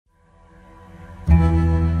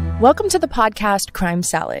Welcome to the podcast Crime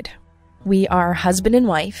Salad. We are husband and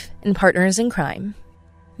wife and partners in crime.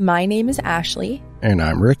 My name is Ashley. And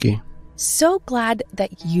I'm Ricky. So glad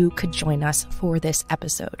that you could join us for this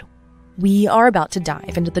episode. We are about to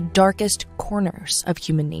dive into the darkest corners of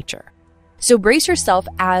human nature. So brace yourself,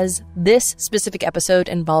 as this specific episode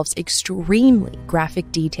involves extremely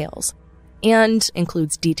graphic details and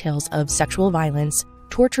includes details of sexual violence,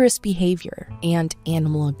 torturous behavior, and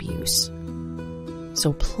animal abuse.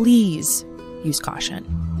 So please use caution.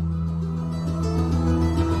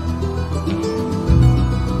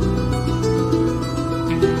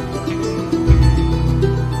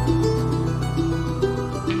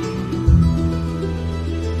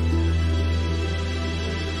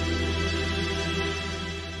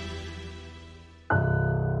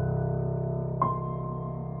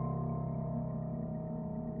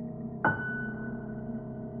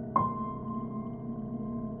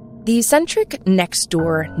 The eccentric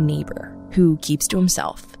next-door neighbor who keeps to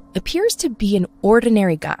himself appears to be an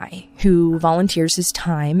ordinary guy who volunteers his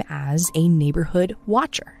time as a neighborhood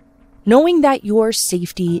watcher, knowing that your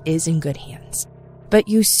safety is in good hands. But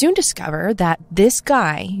you soon discover that this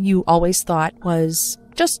guy you always thought was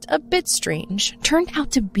just a bit strange turned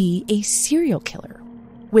out to be a serial killer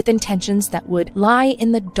with intentions that would lie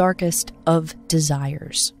in the darkest of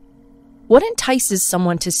desires. What entices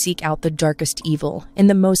someone to seek out the darkest evil in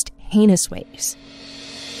the most heinous ways?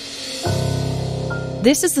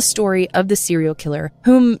 This is the story of the serial killer,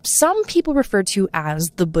 whom some people refer to as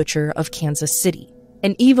the Butcher of Kansas City,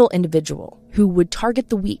 an evil individual who would target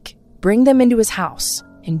the weak, bring them into his house,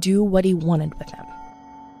 and do what he wanted with them.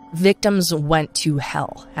 Victims went to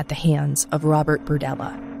hell at the hands of Robert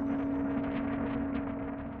Berdella.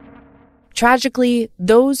 Tragically,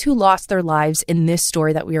 those who lost their lives in this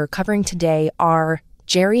story that we are covering today are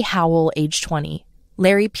Jerry Howell, age 20,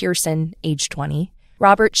 Larry Pearson, age 20,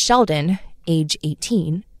 Robert Sheldon, age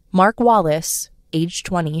 18, Mark Wallace, age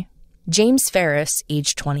 20, James Ferris,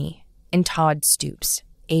 age 20, and Todd Stoops,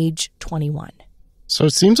 age 21. So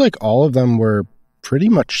it seems like all of them were pretty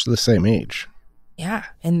much the same age. Yeah,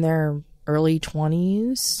 in their early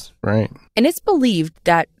 20s. Right. And it's believed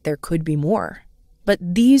that there could be more. But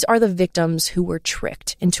these are the victims who were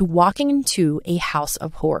tricked into walking into a house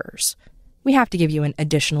of horrors. We have to give you an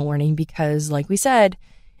additional warning because, like we said,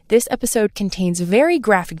 this episode contains very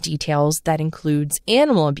graphic details that includes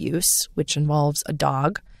animal abuse, which involves a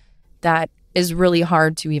dog, that is really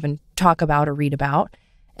hard to even talk about or read about,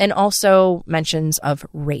 and also mentions of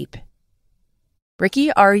rape.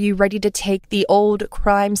 Ricky, are you ready to take the old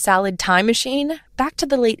crime salad time machine back to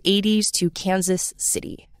the late 80s to Kansas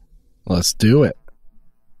City? Let's do it.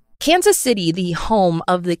 Kansas City, the home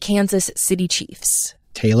of the Kansas City Chiefs.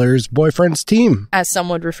 Taylor's boyfriend's team, as some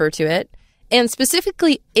would refer to it. And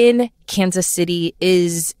specifically in Kansas City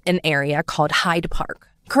is an area called Hyde Park,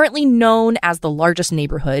 currently known as the largest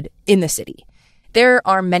neighborhood in the city. There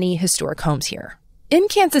are many historic homes here. In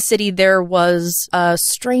Kansas City, there was a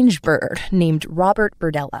strange bird named Robert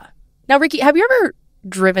Berdella. Now, Ricky, have you ever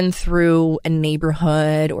driven through a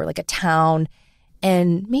neighborhood or like a town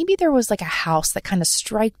and maybe there was like a house that kind of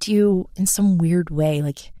struck you in some weird way?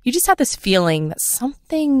 Like you just had this feeling that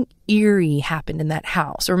something eerie happened in that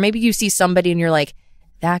house. Or maybe you see somebody and you're like,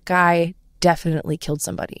 that guy definitely killed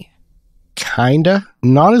somebody. Kinda.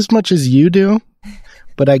 Not as much as you do,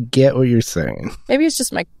 but I get what you're saying. Maybe it's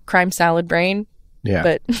just my crime salad brain. Yeah.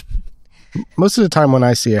 But most of the time when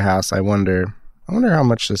I see a house, I wonder how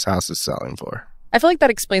much this house is selling for. I feel like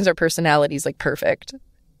that explains our personalities like perfect.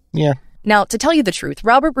 Yeah. Now, to tell you the truth,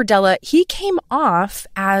 Robert Berdella, he came off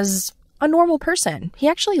as a normal person. He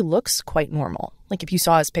actually looks quite normal. Like if you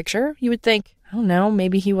saw his picture, you would think, I don't know,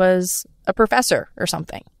 maybe he was a professor or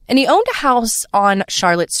something. And he owned a house on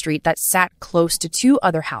Charlotte Street that sat close to two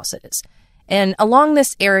other houses. And along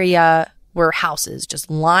this area were houses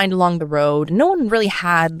just lined along the road. No one really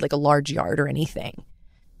had like a large yard or anything.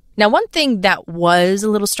 Now, one thing that was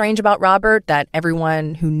a little strange about Robert that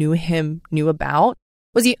everyone who knew him knew about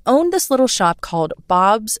was he owned this little shop called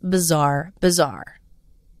Bob's Bizarre Bazaar.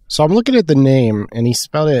 So I'm looking at the name, and he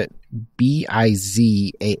spelled it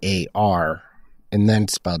Bizaar, and then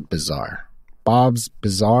spelled bizarre. Bob's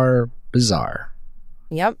Bizarre Bazaar.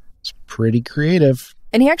 Yep. It's pretty creative.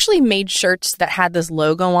 And he actually made shirts that had this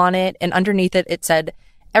logo on it, and underneath it, it said,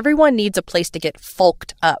 everyone needs a place to get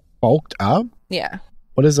folked up. Folked up? Yeah.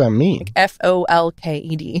 What does that mean? Like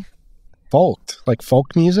Folked. Folked? Like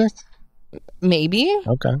folk music? Maybe.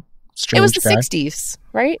 Okay. Strange it was the guy. 60s,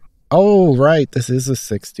 right? Oh, right. This is the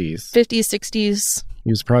 60s. 50s, 60s.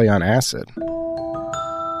 He was probably on acid.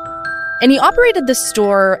 And he operated the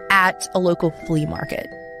store at a local flea market.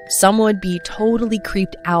 Some would be totally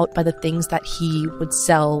creeped out by the things that he would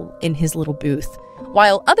sell in his little booth,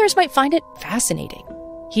 while others might find it fascinating.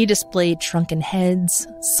 He displayed shrunken heads.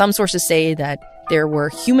 Some sources say that there were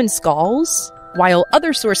human skulls, while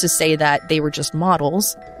other sources say that they were just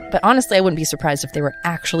models. But honestly, I wouldn't be surprised if they were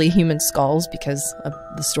actually human skulls because of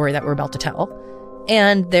the story that we're about to tell.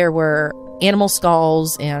 And there were animal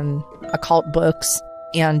skulls and occult books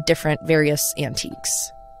and different various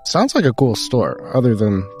antiques. Sounds like a cool store, other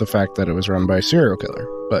than the fact that it was run by a serial killer.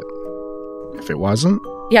 But if it wasn't?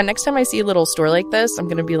 Yeah, next time I see a little store like this, I'm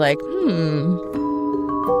going to be like,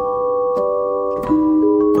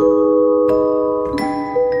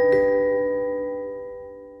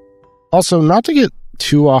 Also, not to get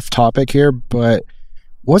too off topic here, but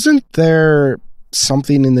wasn't there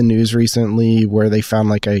something in the news recently where they found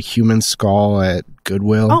like a human skull at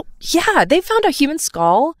Goodwill? Oh, yeah. They found a human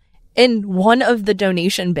skull in one of the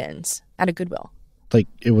donation bins at a Goodwill. Like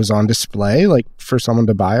it was on display, like for someone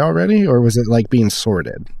to buy already? Or was it like being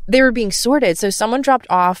sorted? They were being sorted. So someone dropped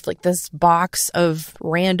off like this box of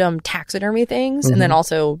random taxidermy things and then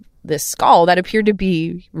also this skull that appeared to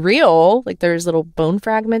be real. Like there's little bone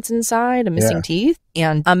fragments inside and missing teeth.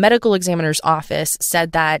 And a medical examiner's office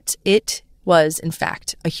said that it was, in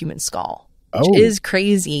fact, a human skull, which is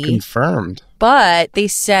crazy. Confirmed. But they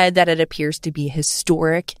said that it appears to be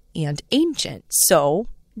historic and ancient. So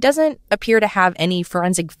it doesn't appear to have any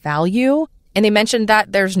forensic value. And they mentioned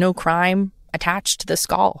that there's no crime attached to the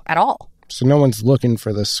skull at all. So no one's looking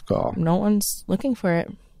for this skull. No one's looking for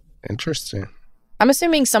it. Interesting. I'm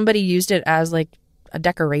assuming somebody used it as like a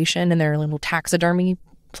decoration in their little taxidermy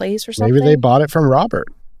place or something. Maybe they bought it from Robert.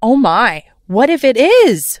 Oh my. What if it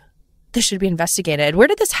is? This should be investigated. Where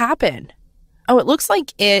did this happen? Oh, it looks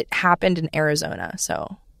like it happened in Arizona,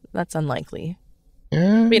 so that's unlikely.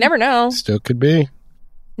 Yeah. But you never know. Still could be.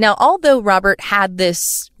 Now, although Robert had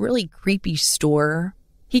this really creepy store,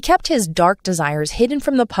 he kept his dark desires hidden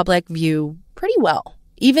from the public view pretty well,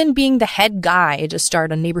 even being the head guy to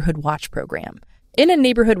start a neighborhood watch program. In a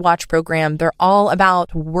neighborhood watch program, they're all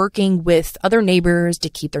about working with other neighbors to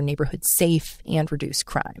keep their neighborhood safe and reduce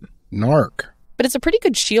crime. Narc. But it's a pretty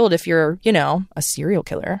good shield if you're, a serial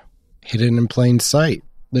killer. Hidden in plain sight.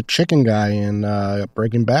 The chicken guy in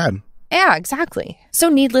Breaking Bad. Yeah, exactly. So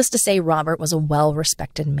needless to say, Robert was a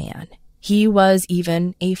well-respected man. He was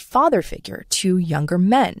even a father figure to younger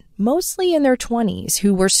men, mostly in their 20s,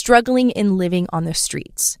 who were struggling in living on the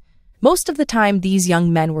streets. Most of the time, these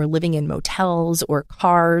young men were living in motels or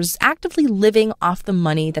cars, actively living off the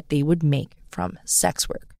money that they would make from sex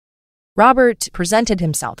work. Robert presented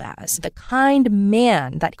himself as the kind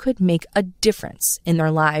man that could make a difference in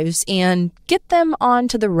their lives and get them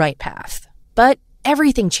onto the right path. But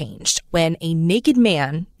everything changed when a naked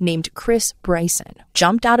man named Chris Bryson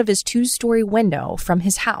jumped out of his 2-story window from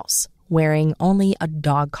his house wearing only a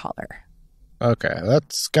dog collar. Okay,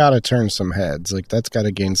 that's gotta turn some heads. Like, that's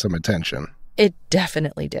gotta gain some attention. It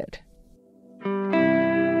definitely did.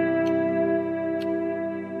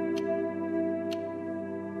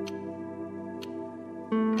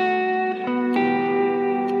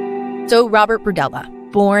 So Robert Berdella,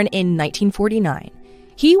 born in 1949,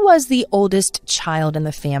 he was the oldest child in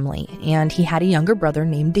the family, and he had a younger brother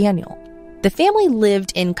named Daniel. The family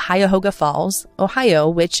lived in Cuyahoga Falls, Ohio,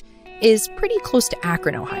 which is pretty close to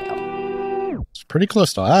Akron, Ohio. It's pretty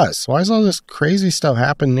close to us. Why is all this crazy stuff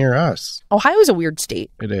happen near us? Ohio's a weird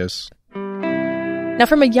state. It is. Now,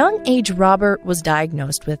 from a young age, Robert was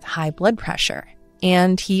diagnosed with high blood pressure,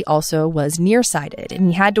 and he also was nearsighted, and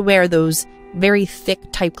he had to wear those very thick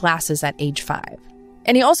type glasses at age 5.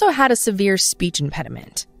 And he also had a severe speech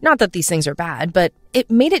impediment. Not that these things are bad, but it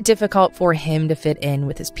made it difficult for him to fit in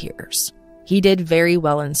with his peers. He did very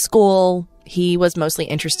well in school. He was mostly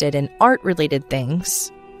interested in art-related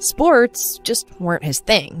things. Sports just weren't his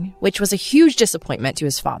thing, which was a huge disappointment to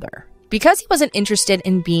his father. Because he wasn't interested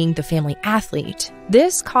in being the family athlete,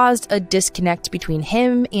 this caused a disconnect between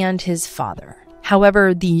him and his father.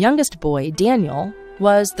 However, the youngest boy, Daniel,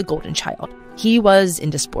 was the golden child. He was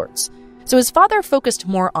into sports. So his father focused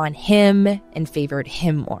more on him and favored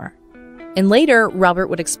him more. And later, Robert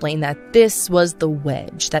would explain that this was the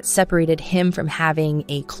wedge that separated him from having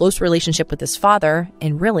a close relationship with his father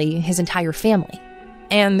and really his entire family.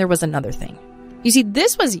 And there was another thing. You see,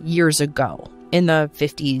 this was years ago, in the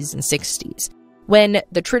 50s and 60s, when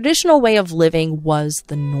the traditional way of living was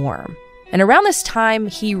the norm. And around this time,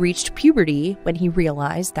 he reached puberty when he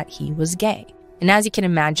realized that he was gay. And as you can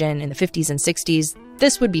imagine, in the 50s and 60s,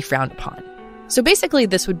 this would be frowned upon. So basically,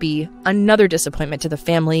 this would be another disappointment to the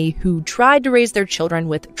family who tried to raise their children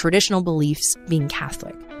with traditional beliefs being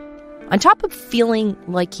Catholic. On top of feeling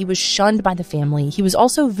like he was shunned by the family, he was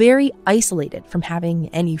also very isolated from having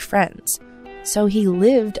any friends. So he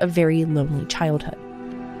lived a very lonely childhood.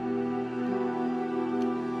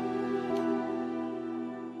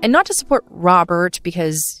 And not to support Robert,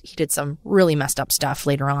 because he did some really messed up stuff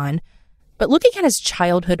later on, but looking at his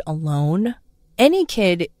childhood alone, any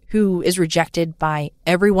kid who is rejected by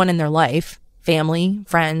everyone in their life, family,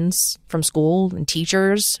 friends, from school, and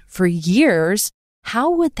teachers, for years,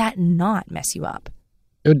 how would that not mess you up?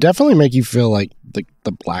 It would definitely make you feel like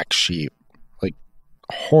the black sheep. Like,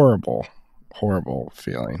 horrible, horrible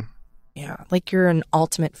feeling. Yeah, like you're an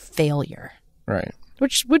ultimate failure. Right.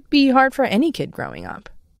 Which would be hard for any kid growing up.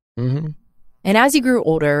 Mm-hmm. And as he grew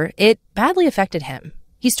older, it badly affected him.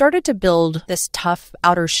 He started to build this tough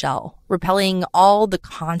outer shell, repelling all the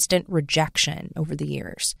constant rejection over the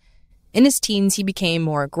years. In his teens, he became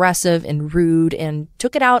more aggressive and rude and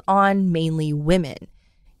took it out on mainly women.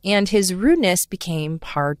 And his rudeness became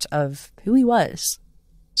part of who he was.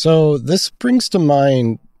 So this brings to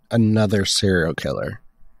mind another serial killer.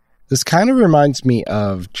 This kind of reminds me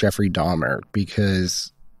of Jeffrey Dahmer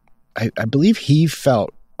because I believe he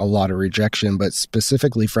felt a lot of rejection, but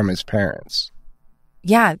specifically from his parents.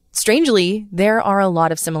 Yeah, strangely, there are a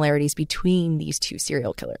lot of similarities between these two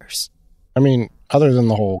serial killers. I mean, other than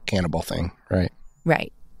the whole cannibal thing, right?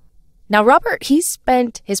 Right. Now, Robert, he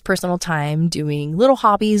spent his personal time doing little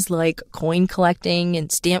hobbies like coin collecting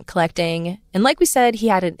and stamp collecting. And like we said, he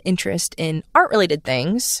had an interest in art-related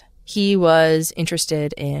things. He was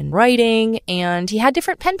interested in writing, and he had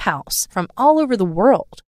different pen pals from all over the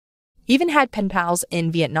world. He even had pen pals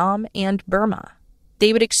in Vietnam and Burma.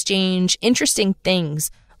 They would exchange interesting things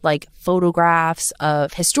like photographs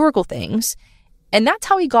of historical things, and that's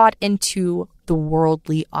how he got into the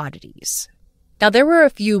worldly oddities. Now, there were a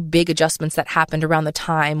few big adjustments that happened around the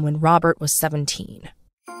time when Robert was 17.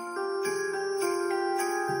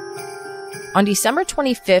 On December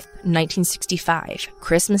 25th, 1965,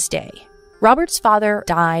 Christmas Day, Robert's father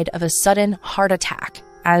died of a sudden heart attack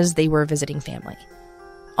as they were visiting family.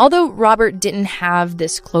 Although Robert didn't have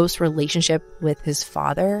this close relationship with his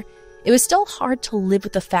father, it was still hard to live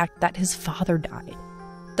with the fact that his father died.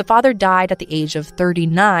 The father died at the age of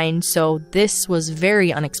 39, so this was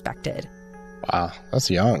very unexpected. Wow, that's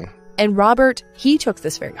young. And Robert, he took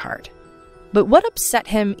this very hard. But what upset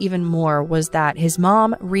him even more was that his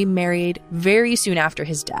mom remarried very soon after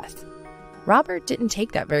his death. Robert didn't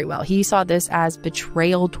take that very well. He saw this as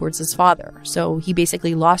betrayal towards his father, so he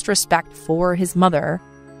basically lost respect for his mother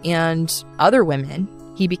and other women.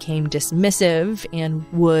 He became dismissive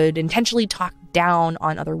and would intentionally talk down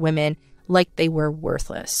on other women like they were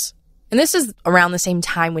worthless. And this is around the same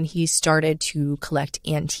time when he started to collect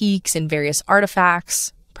antiques and various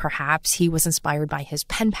artifacts. Perhaps he was inspired by his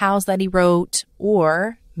pen pals that he wrote,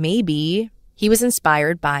 or maybe he was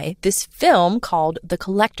inspired by this film called The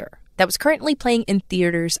Collector that was currently playing in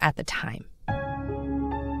theaters at the time.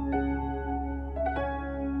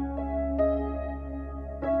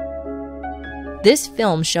 This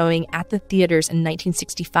film showing at the theaters in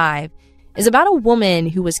 1965 is about a woman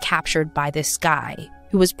who was captured by this guy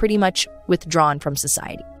who was pretty much withdrawn from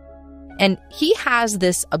society. And he has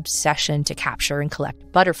this obsession to capture and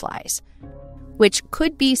collect butterflies, which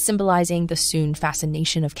could be symbolizing the soon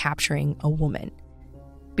fascination of capturing a woman.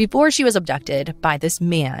 Before she was abducted by this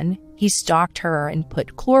man, he stalked her and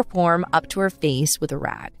put chloroform up to her face with a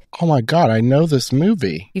rag. Oh my God, I know this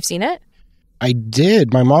movie. You've seen it? I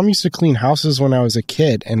did. My mom used to clean houses when I was a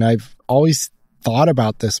kid, and I've always thought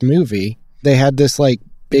about this movie. They had this like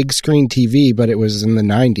big screen TV, but it was in the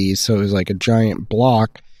 90s, so it was like a giant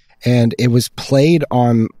block, and it was played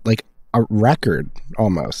on like a record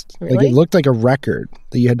almost. Really? Like it looked like a record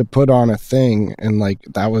that you had to put on a thing, and like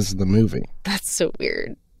that was the movie. That's so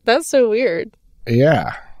weird. That's so weird.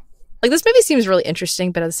 Yeah. Like this movie seems really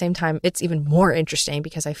interesting, but at the same time, it's even more interesting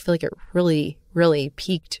because I feel like it really, really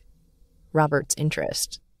piqued Robert's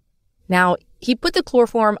interest. Now, he put the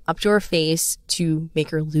chloroform up to her face to make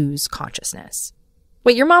her lose consciousness.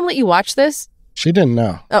 Wait, your mom let you watch this? She didn't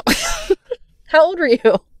know. Oh. How old were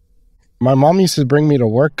you? My mom used to bring me to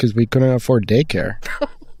work because we couldn't afford daycare.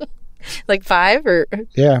 Like 5 or?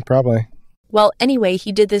 Yeah, probably. Well, anyway,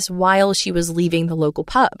 he did this while she was leaving the local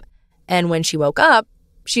pub. And when she woke up,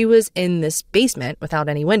 she was in this basement without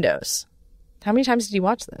any windows. How many times did you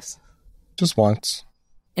watch this? Just once.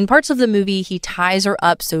 In parts of the movie, he ties her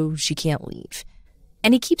up so she can't leave.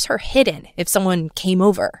 And he keeps her hidden if someone came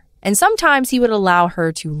over. And sometimes he would allow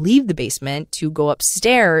her to leave the basement to go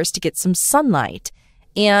upstairs to get some sunlight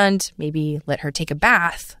and maybe let her take a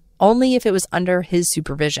bath, only if it was under his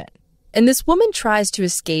supervision. And this woman tries to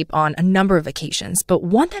escape on a number of occasions, but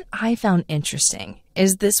one that I found interesting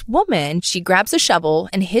is this woman, she grabs a shovel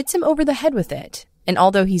and hits him over the head with it. And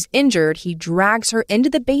although he's injured, he drags her into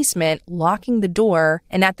the basement, locking the door.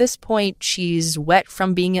 And at this point, she's wet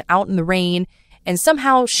from being out in the rain. And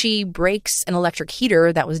somehow she breaks an electric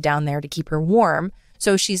heater that was down there to keep her warm.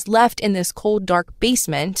 So she's left in this cold, dark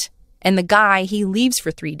basement. And the guy, he leaves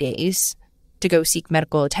for 3 days to go seek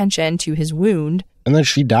medical attention to his wound. And then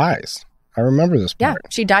she dies. I remember this part. Yeah,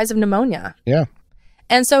 she dies of pneumonia. Yeah.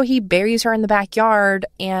 And so he buries her in the backyard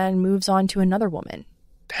and moves on to another woman.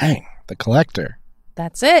 Dang, the collector.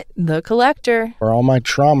 That's it, the collector. Where all my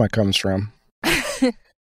trauma comes from.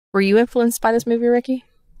 Were you influenced by this movie, Ricky?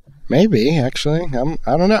 Maybe, actually.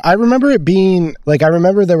 I don't know. I remember it being, I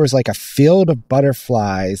remember there was, a field of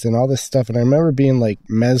butterflies and all this stuff, and I remember being,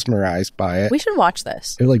 mesmerized by it. We should watch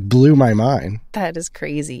this. It, blew my mind. That is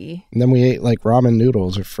crazy. And then we ate, ramen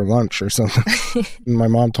noodles for lunch or something. And my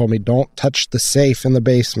mom told me, don't touch the safe in the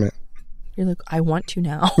basement. You're like, I want to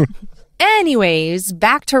now. Anyways,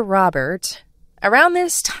 back to Robert. Around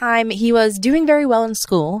this time, he was doing very well in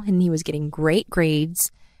school, and he was getting great grades.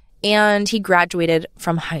 And he graduated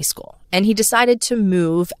from high school, and he decided to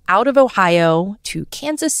move out of Ohio to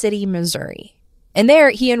Kansas City, Missouri. And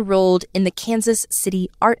there he enrolled in the Kansas City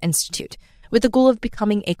Art Institute with the goal of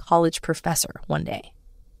becoming a college professor one day.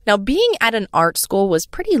 Now, being at an art school was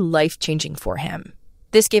pretty life-changing for him.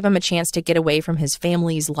 This gave him a chance to get away from his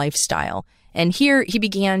family's lifestyle. And here he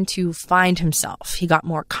began to find himself. He got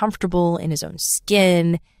more comfortable in his own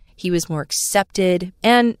skin. He was more accepted,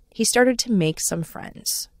 and he started to make some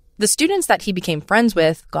friends. The students that he became friends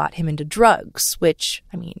with got him into drugs, which,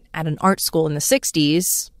 at an art school in the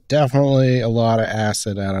 60s... Definitely a lot of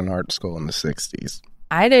acid at an art school in the 60s.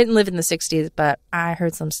 I didn't live in the 60s, but I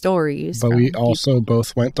heard some stories. But we also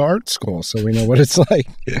both went to art school, so we know what it's like.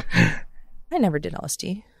 I never did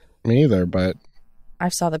LSD. Me either, but... I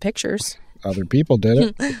saw the pictures. Other people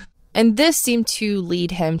did it. And this seemed to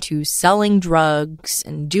lead him to selling drugs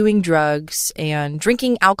and doing drugs and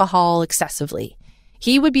drinking alcohol excessively.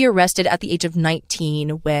 He would be arrested at the age of 19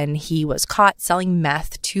 when he was caught selling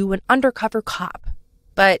meth to an undercover cop.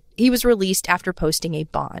 But he was released after posting a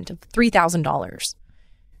bond of $3,000.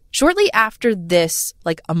 Shortly after this,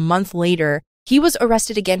 a month later, he was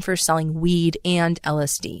arrested again for selling weed and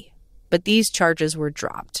LSD. But these charges were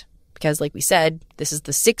dropped. Because like we said, this is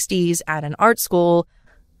the 60s at an art school.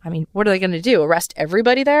 What are they going to do? Arrest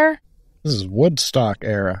everybody there? This is Woodstock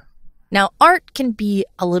era. Now, art can be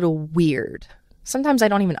a little weird. Sometimes I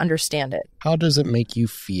don't even understand it. How does it make you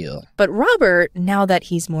feel? But Robert, now that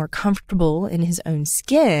he's more comfortable in his own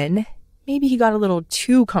skin, maybe he got a little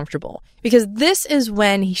too comfortable. Because this is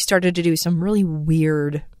when he started to do some really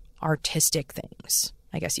weird artistic things,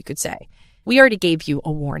 I guess you could say. We already gave you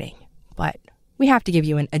a warning, but we have to give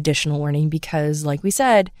you an additional warning because, like we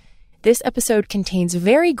said, this episode contains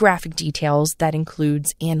very graphic details that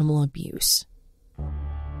includes animal abuse.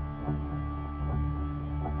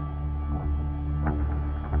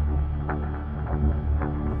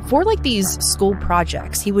 For these school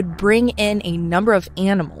projects, he would bring in a number of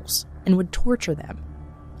animals and would torture them.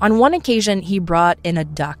 On one occasion, he brought in a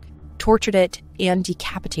duck, tortured it, and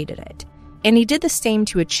decapitated it. And he did the same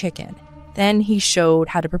to a chicken. Then he showed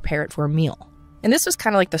how to prepare it for a meal. And this was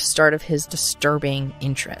kind of the start of his disturbing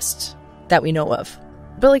interest that we know of.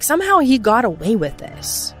 But somehow he got away with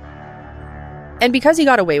this. And because he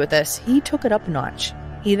got away with this, he took it up a notch.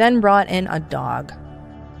 He then brought in a dog.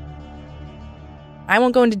 I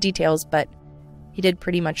won't go into details, but he did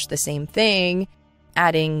pretty much the same thing,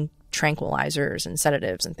 adding tranquilizers and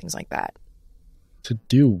sedatives and things like that. To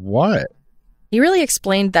do what? He really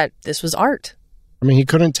explained that this was art. He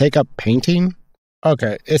couldn't take up painting?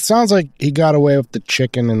 Okay, it sounds like he got away with the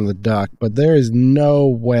chicken and the duck, but there is no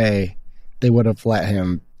way they would have let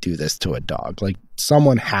him do this to a dog.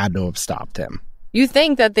 Someone had to have stopped him. You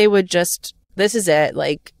think that they would just, this is it,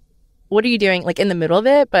 what are you doing, in the middle of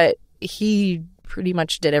it? But he pretty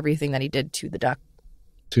much did everything that he did to the duck.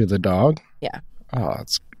 To the dog? Yeah. Oh,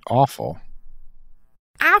 it's awful.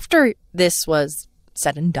 After this was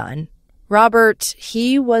said and done, Robert,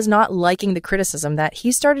 he was not liking the criticism that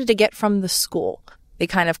he started to get from the school. They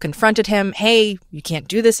kind of confronted him, hey, you can't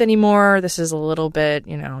do this anymore. This is a little bit,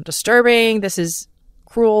 disturbing. This is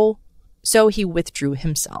cruel. So he withdrew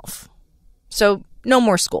himself. So no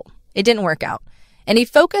more school. It didn't work out. And he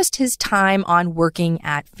focused his time on working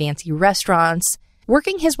at fancy restaurants,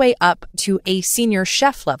 working his way up to a senior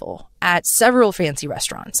chef level at several fancy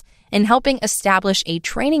restaurants, and helping establish a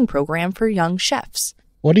training program for young chefs.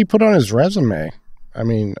 What did he put on his resume?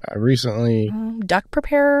 I recently... Duck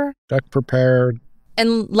preparer. Duck preparer.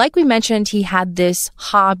 And like we mentioned, he had this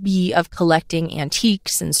hobby of collecting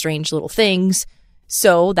antiques and strange little things.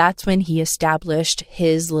 So that's when he established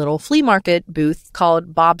his little flea market booth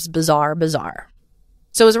called Bob's Bizarre Bazaar.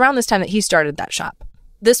 So it was around this time that he started that shop.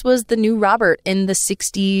 This was the new Robert in the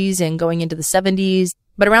 60s and going into the 70s.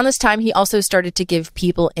 But around this time, he also started to give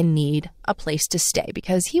people in need a place to stay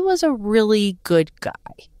because he was a really good guy.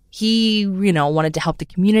 He, wanted to help the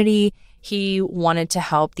community. He wanted to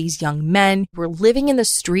help these young men who were living in the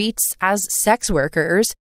streets as sex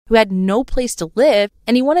workers who had no place to live,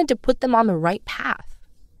 and he wanted to put them on the right path.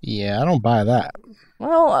 Yeah, I don't buy that.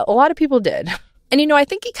 Well, a lot of people did. And, I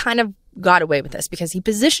think he kind of got away with this because he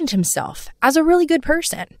positioned himself as a really good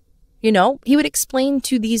person. He would explain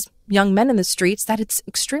to these young men in the streets that it's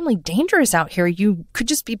extremely dangerous out here. You could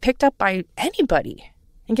just be picked up by anybody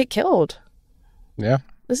and get killed. Yeah.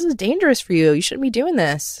 This is dangerous for you. You shouldn't be doing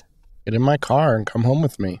this. Get in my car and come home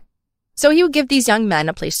with me. So he would give these young men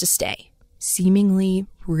a place to stay. Seemingly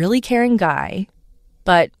really caring guy,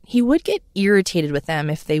 but he would get irritated with them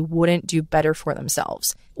if they wouldn't do better for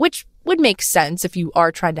themselves, which would make sense if you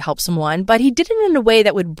are trying to help someone, but he did it in a way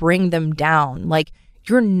that would bring them down. Like,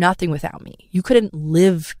 you're nothing without me. You couldn't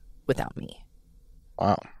live without me.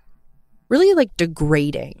 Wow. Really,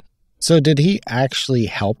 degrading. So did he actually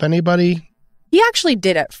help anybody? He actually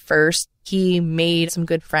did at first. He made some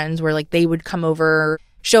good friends where, they would come over,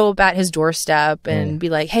 show up at his doorstep and be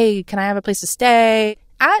like, hey, can I have a place to stay?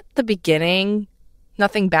 At the beginning,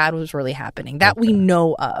 nothing bad was really happening that we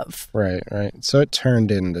know of. Right. So it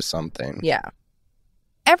turned into something. Yeah.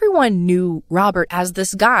 Everyone knew Robert as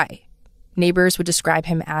this guy. Neighbors would describe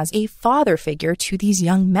him as a father figure to these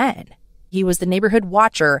young men. He was the neighborhood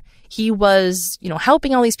watcher. He was,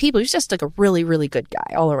 helping all these people. He was just a really, really good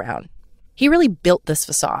guy all around. He really built this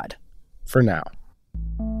facade. For now.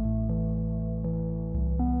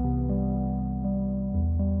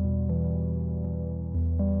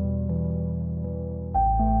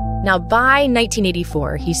 Now, by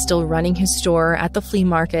 1984, he's still running his store at the flea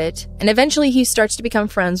market, and eventually he starts to become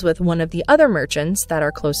friends with one of the other merchants that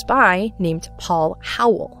are close by named Paul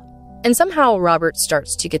Howell. And somehow Robert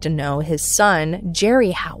starts to get to know his son,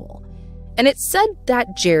 Jerry Howell. And it's said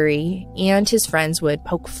that Jerry and his friends would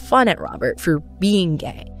poke fun at Robert for being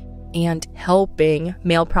gay and helping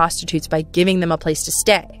male prostitutes by giving them a place to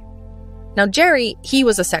stay. Now, Jerry, he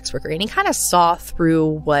was a sex worker, and he kind of saw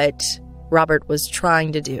through what Robert was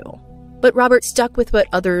trying to do. But Robert stuck with what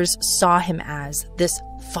others saw him as, this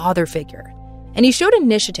father figure. And he showed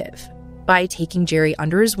initiative by taking Jerry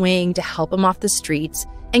under his wing to help him off the streets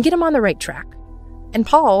and get him on the right track. And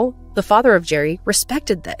Paul, the father of Jerry,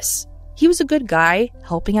 respected this. He was a good guy,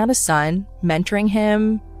 helping out his son, mentoring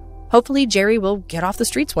him. Hopefully Jerry will get off the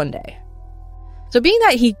streets one day. So being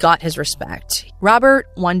that he got his respect, Robert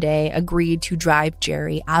one day agreed to drive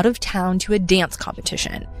Jerry out of town to a dance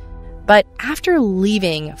competition. But after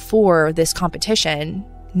leaving for this competition,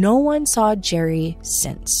 no one saw Jerry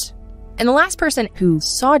since. And the last person who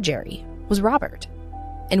saw Jerry was Robert.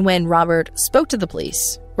 And when Robert spoke to the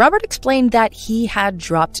police, Robert explained that he had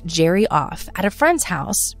dropped Jerry off at a friend's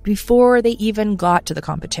house before they even got to the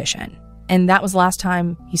competition. And that was the last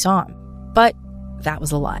time he saw him. But that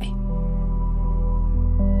was a lie.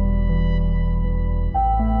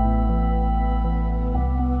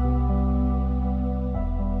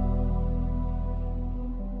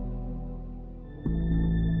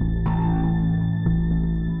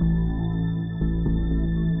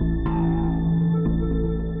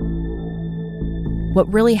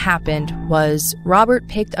 What really happened was Robert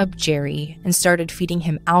picked up Jerry and started feeding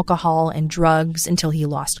him alcohol and drugs until he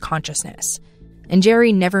lost consciousness. And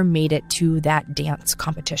Jerry never made it to that dance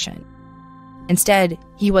competition. Instead,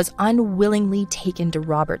 he was unwillingly taken to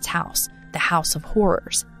Robert's house, the House of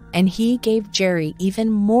Horrors, and he gave Jerry even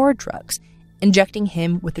more drugs, injecting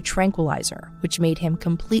him with a tranquilizer, which made him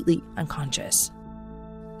completely unconscious.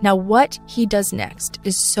 Now, what he does next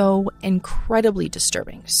is so incredibly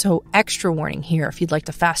disturbing, so extra warning here if you'd like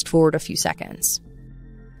to fast forward a few seconds.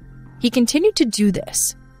 He continued to do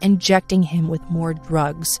this, injecting him with more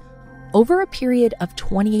drugs, over a period of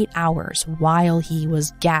 28 hours while he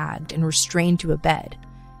was gagged and restrained to a bed.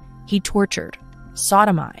 He tortured,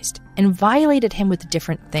 sodomized, and violated him with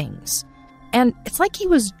different things. And it's like he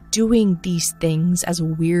was doing these things as a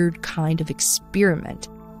weird kind of experiment,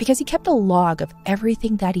 because he kept a log of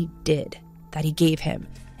everything that he did, that he gave him,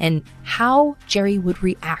 and how Jerry would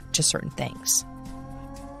react to certain things.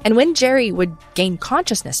 And when Jerry would gain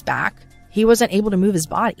consciousness back, he wasn't able to move his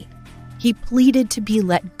body. He pleaded to be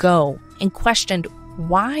let go and questioned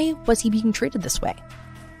why was he being treated this way.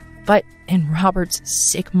 But in Robert's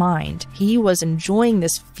sick mind, he was enjoying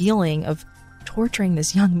this feeling of torturing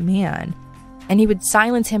this young man, and he would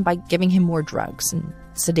silence him by giving him more drugs and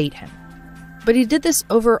sedate him. But he did this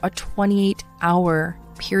over a 28-hour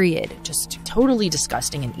period, just totally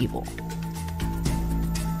disgusting and evil.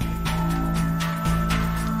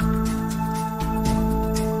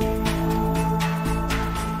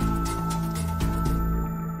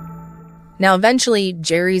 Now, eventually,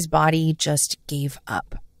 Jerry's body just gave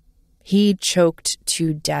up. He choked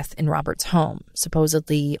to death in Robert's home,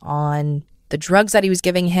 supposedly on the drugs that he was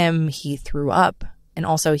giving him. He threw up, and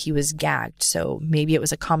also he was gagged, so maybe it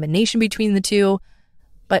was a combination between the two.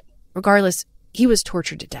 But regardless, he was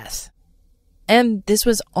tortured to death. And this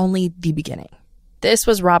was only the beginning. This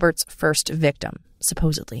was Robert's first victim,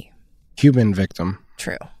 supposedly. Human victim.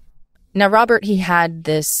 True. Now, Robert, he had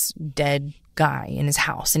this dead guy in his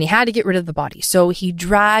house, and he had to get rid of the body. So he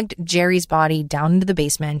dragged Jerry's body down into the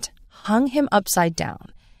basement, hung him upside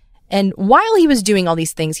down. And while he was doing all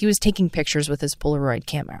these things, he was taking pictures with his Polaroid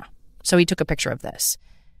camera. So he took a picture of this.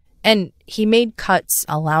 And he made cuts,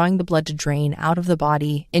 allowing the blood to drain out of the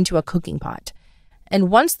body into a cooking pot. And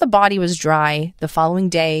once the body was dry, the following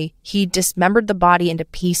day, he dismembered the body into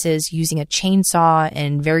pieces using a chainsaw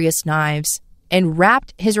and various knives, and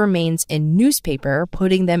wrapped his remains in newspaper,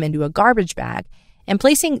 putting them into a garbage bag, and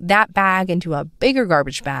placing that bag into a bigger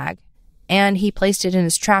garbage bag. And he placed it in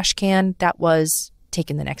his trash can that was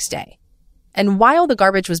taken the next day. And while the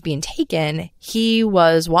garbage was being taken, he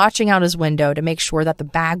was watching out his window to make sure that the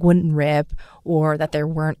bag wouldn't rip or that there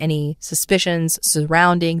weren't any suspicions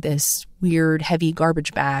surrounding this weird, heavy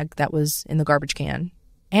garbage bag that was in the garbage can.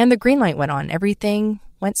 And the green light went on. Everything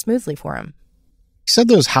went smoothly for him. He said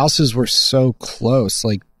those houses were so close,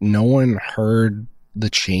 like no one heard the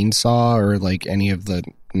chainsaw or like any of the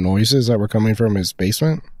noises that were coming from his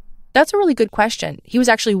basement. That's a really good question. He was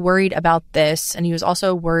actually worried about this, and he was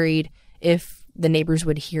also worried if the neighbors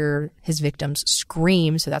would hear his victims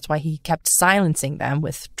scream, so that's why he kept silencing them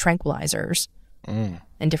with tranquilizers and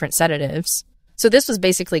different sedatives. So this was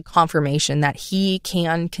basically confirmation that he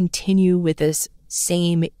can continue with this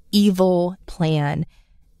same evil plan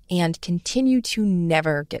and continue to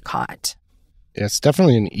never get caught. Yeah, it's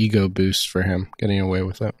definitely an ego boost for him, getting away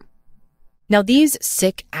with it. Now, these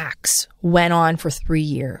sick acts went on for 3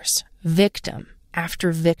 years, victim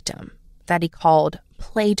after victim, that he called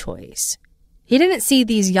play toys. He didn't see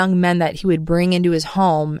these young men that he would bring into his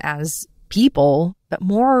home as people, but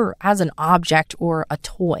more as an object or a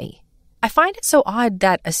toy. I find it so odd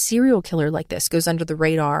that a serial killer like this goes under the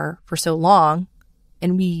radar for so long,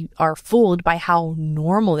 and we are fooled by how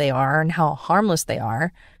normal they are and how harmless they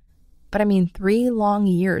are. But I mean, 3 long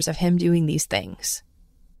years of him doing these things.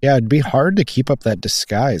 Yeah, it'd be hard to keep up that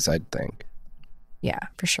disguise, I'd think. Yeah,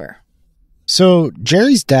 for sure. So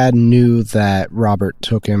Jerry's dad knew that Robert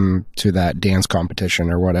took him to that dance competition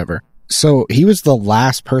or whatever. So he was the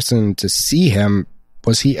last person to see him.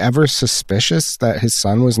 Was he ever suspicious that his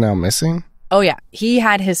son was now missing? Oh yeah, he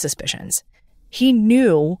had his suspicions. He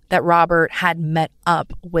knew that Robert had met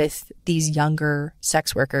up with these younger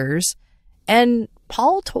sex workers, and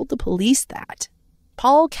Paul told the police that.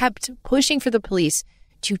 Paul kept pushing for the police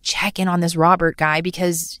to check in on this Robert guy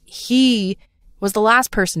because he was the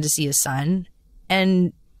last person to see his son, and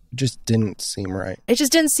it just didn't seem right. It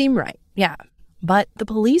just didn't seem right, yeah. But the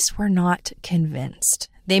police were not convinced.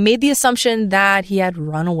 They made the assumption that he had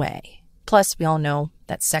run away. Plus, we all know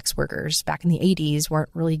that sex workers back in the 80s weren't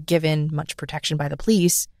really given much protection by the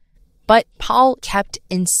police. But Paul kept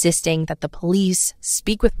insisting that the police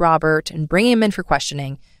speak with Robert and bring him in for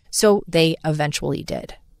questioning, so they eventually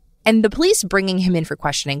did. And the police bringing him in for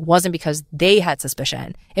questioning wasn't because they had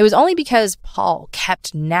suspicion. It was only because Paul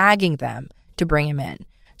kept nagging them to bring him in.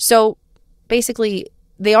 So basically,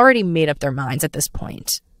 they already made up their minds at this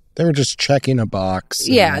point. They were just checking a box.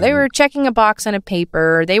 Yeah, they were checking a box on a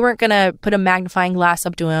paper. They weren't going to put a magnifying glass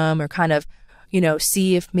up to him or kind of,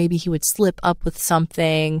 see if maybe he would slip up with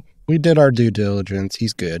something. We did our due diligence.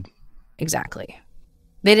 He's good. Exactly.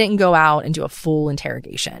 They didn't go out and do a full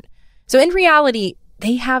interrogation. So in reality,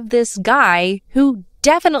 they have this guy who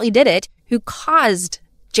definitely did it, who caused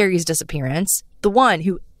Jerry's disappearance, the one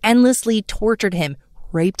who endlessly tortured him,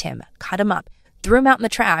 raped him, cut him up, threw him out in the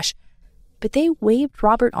trash. But they waved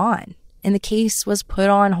Robert on, and the case was put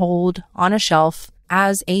on hold on a shelf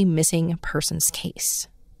as a missing persons case.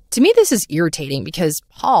 To me, this is irritating because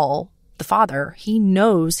Paul, the father, he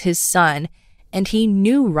knows his son, and he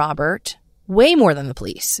knew Robert way more than the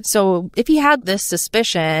police. So if he had this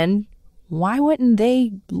suspicion, why wouldn't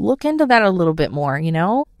they look into that a little bit more,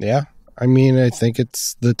 Yeah. I mean, I think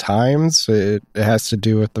it's the times. It has to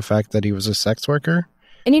do with the fact that he was a sex worker.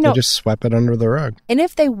 And they just swept it under the rug. And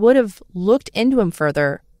if they would have looked into him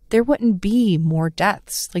further, there wouldn't be more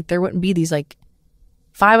deaths. Like, there wouldn't be these, like,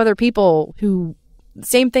 5 other people who,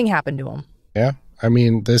 same thing happened to them. Yeah. I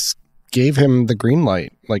mean, this gave him the green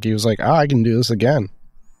light. Like, he was like, I can do this again.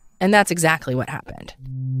 And that's exactly what happened.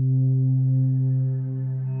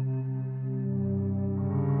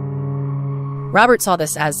 Robert saw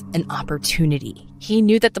this as an opportunity. He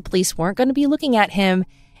knew that the police weren't going to be looking at him,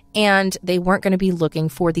 and they weren't going to be looking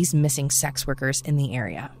for these missing sex workers in the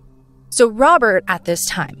area. So Robert, at this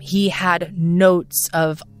time, he had notes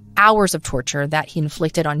of hours of torture that he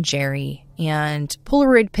inflicted on Jerry and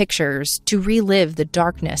Polaroid pictures to relive the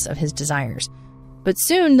darkness of his desires. But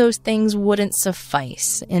soon those things wouldn't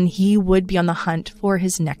suffice, and he would be on the hunt for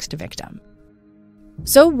his next victim.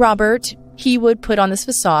 So Robert, he would put on this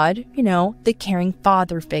facade, the caring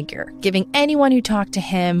father figure, giving anyone who talked to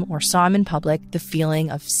him or saw him in public the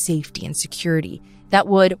feeling of safety and security that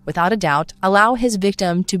would, without a doubt, allow his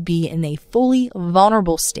victim to be in a fully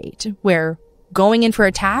vulnerable state where going in for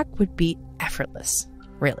attack would be effortless,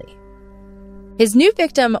 really. His new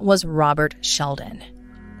victim was Robert Sheldon.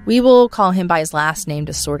 We will call him by his last name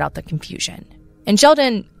to sort out the confusion. And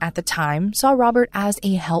Sheldon, at the time, saw Robert as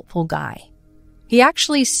a helpful guy. He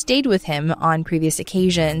actually stayed with him on previous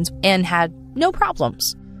occasions and had no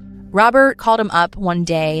problems. Robert called him up one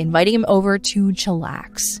day, inviting him over to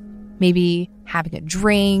chillax. Maybe having a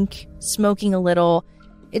drink, smoking a little.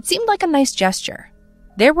 It seemed like a nice gesture.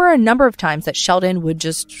 There were a number of times that Sheldon would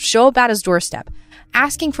just show up at his doorstep,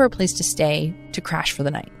 asking for a place to stay to crash for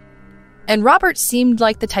the night. And Robert seemed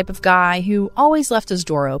like the type of guy who always left his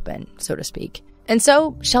door open, so to speak. And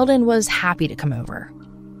so Sheldon was happy to come over.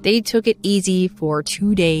 They took it easy for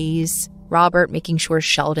 2 days, Robert making sure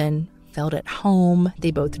Sheldon felt at home.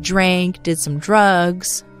 They both drank, did some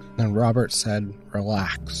drugs. And Robert said,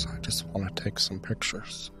 relax, I just want to take some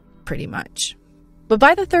pictures. Pretty much. But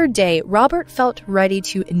by the 3rd day, Robert felt ready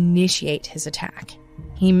to initiate his attack.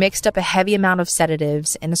 He mixed up a heavy amount of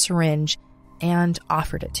sedatives in a syringe and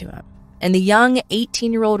offered it to him. And the young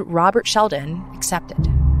 18-year-old Robert Sheldon accepted.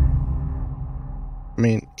 I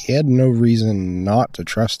mean, he had no reason not to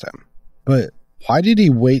trust him. But why did he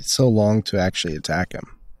wait so long to actually attack him?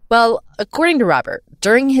 Well, according to Robert,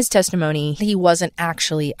 during his testimony, he wasn't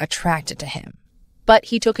actually attracted to him. But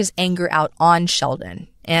he took his anger out on Sheldon,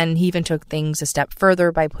 and he even took things a step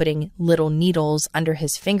further by putting little needles under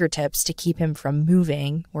his fingertips to keep him from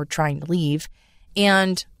moving or trying to leave,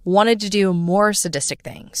 and wanted to do more sadistic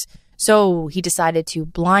things. So he decided to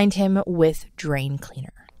blind him with drain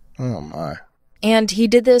cleaner. Oh my. And he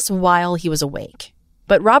did this while he was awake.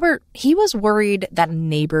 But Robert, he was worried that a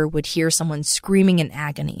neighbor would hear someone screaming in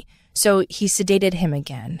agony, so he sedated him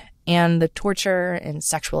again, and the torture and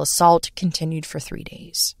sexual assault continued for 3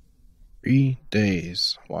 days. 3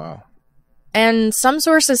 days, wow. And some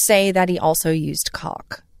sources say that he also used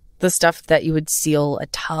caulk, the stuff that you would seal a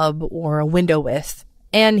tub or a window with,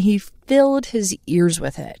 and he filled his ears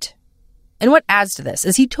with it. And what adds to this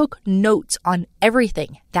is he took notes on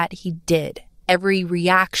everything that he did, every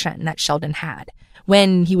reaction that Sheldon had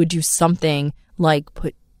when he would do something like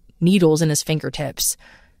put needles in his fingertips.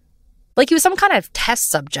 Like he was some kind of test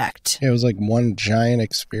subject. It was like one giant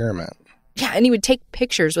experiment. Yeah, and he would take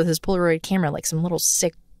pictures with his Polaroid camera like some little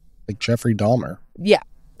sick... Like Jeffrey Dahmer. Yeah,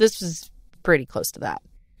 this was pretty close to that.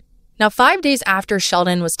 Now, 5 days after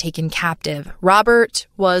Sheldon was taken captive, Robert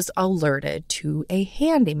was alerted to a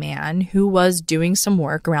handyman who was doing some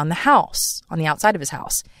work around the house, on the outside of his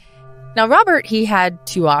house. Now, Robert, he had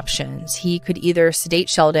 2 options. He could either sedate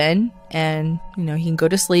Sheldon and, he can go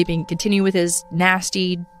to sleep and continue with his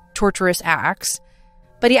nasty, torturous acts.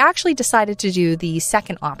 But he actually decided to do the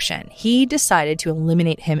second option. He decided to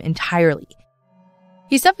eliminate him entirely.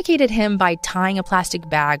 He suffocated him by tying a plastic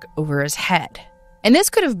bag over his head. And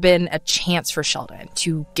this could have been a chance for Sheldon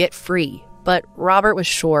to get free, but Robert was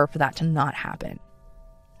sure for that to not happen.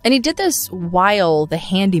 And he did this while the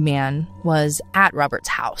handyman was at Robert's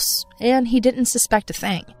house, and he didn't suspect a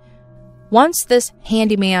thing. Once this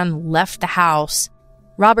handyman left the house,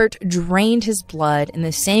 Robert drained his blood in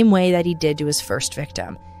the same way that he did to his first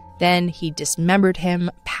victim. Then he dismembered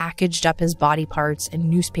him, packaged up his body parts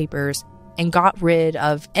in newspapers, and got rid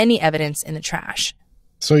of any evidence in the trash.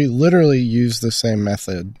 So he literally used the same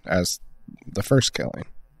method as the first killing.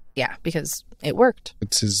 Yeah, because it worked.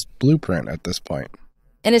 It's his blueprint at this point.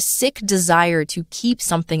 In a sick desire to keep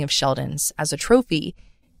something of Sheldon's as a trophy,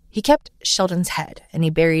 he kept Sheldon's head and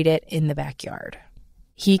he buried it in the backyard.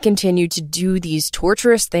 He continued to do these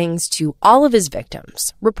torturous things to all of his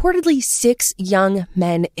victims, reportedly 6 young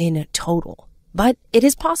men in total. But it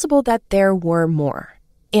is possible that there were more.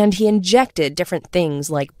 And he injected different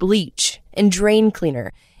things like bleach and drain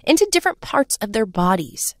cleaner into different parts of their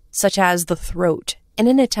bodies. such as the throat, in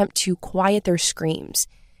an attempt to quiet their screams,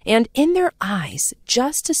 and in their eyes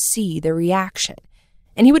just to see their reaction.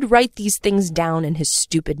 And he would write these things down in his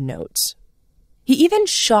stupid notes. He even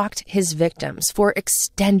shocked his victims for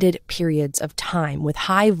extended periods of time with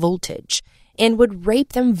high voltage and would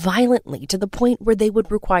rape them violently to the point where they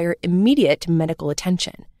would require immediate medical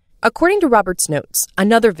attention. According to Robert's notes,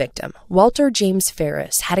 another victim, Walter James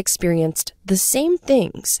Ferris, had experienced the same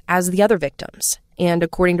things as the other victims. And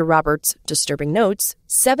according to Robert's disturbing notes,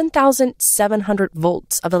 7,700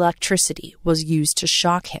 volts of electricity was used to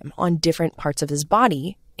shock him on different parts of his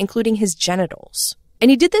body, including his genitals.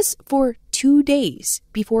 And he did this for 2 days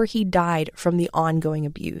before he died from the ongoing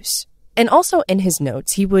abuse. And also in his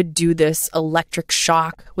notes, he would do this electric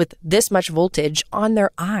shock with this much voltage on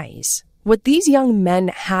their eyes. What these young men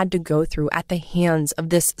had to go through at the hands of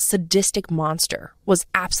this sadistic monster was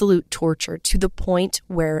absolute torture to the point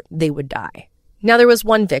where they would die. Now, there was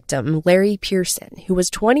one victim, Larry Pearson, who was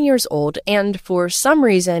 20 years old, and for some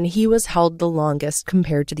reason, he was held the longest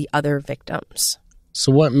compared to the other victims.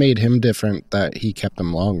 So what made him different that he kept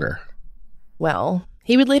them longer? Well,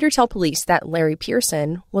 he would later tell police that Larry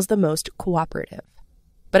Pearson was the most cooperative.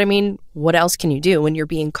 But I mean, what else can you do when you're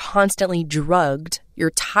being constantly drugged, you're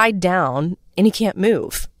tied down, and you can't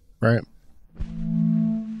move? Right.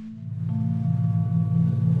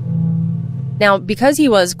 Now, because he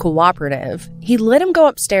was cooperative, he let him go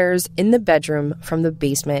upstairs in the bedroom from the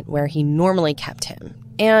basement where he normally kept him,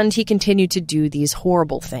 and he continued to do these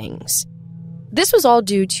horrible things. This was all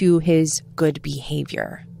due to his good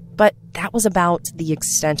behavior, but that was about the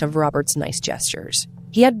extent of Robert's nice gestures.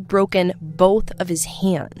 He had broken both of his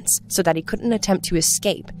hands so that he couldn't attempt to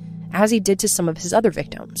escape, as he did to some of his other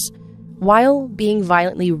victims, while being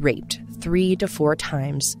violently raped 3 to 4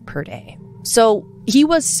 times per day. So he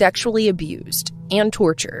was sexually abused and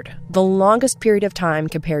tortured the longest period of time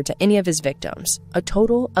compared to any of his victims, a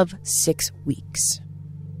total of 6 weeks.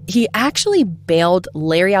 He actually bailed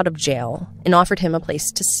Larry out of jail and offered him a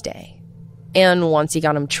place to stay. And once he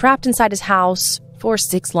got him trapped inside his house, for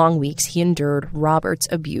 6 long weeks he endured Robert's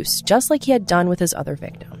abuse, just like he had done with his other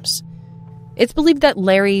victims. It's believed that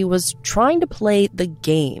Larry was trying to play the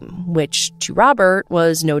game, which to Robert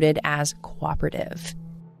was noted as cooperative.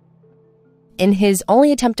 In his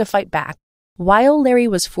only attempt to fight back, while Larry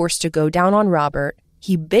was forced to go down on Robert,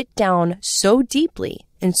 he bit down so deeply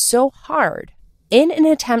and so hard in an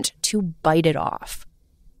attempt to bite it off.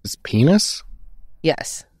 His penis?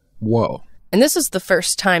 Yes. Whoa. And this is the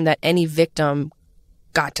first time that any victim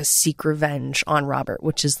got to seek revenge on Robert,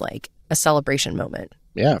 which is like a celebration moment.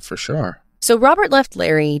 Yeah, for sure. So Robert left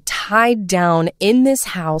Larry tied down in this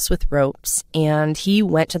house with ropes, and he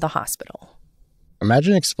went to the hospital.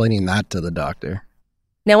 Imagine explaining that to the doctor.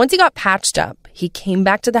 Now, once he got patched up, he came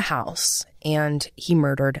back to the house and he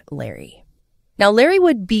murdered Larry. Now, Larry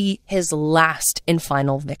would be his last and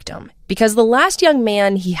final victim because the last young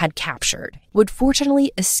man he had captured would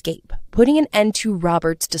fortunately escape, putting an end to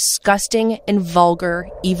Robert's disgusting and vulgar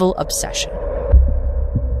evil obsession.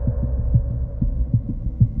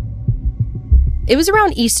 It was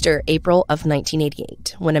around Easter, April of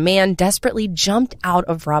 1988, when a man desperately jumped out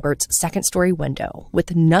of Robert's second-story window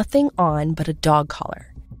with nothing on but a dog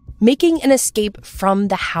collar, making an escape from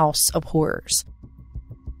the house of horrors.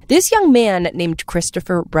 This young man named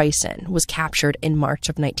Christopher Bryson was captured in March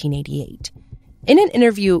of 1988. In an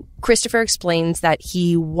interview, Christopher explains that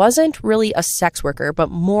he wasn't really a sex worker,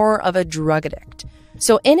 but more of a drug addict.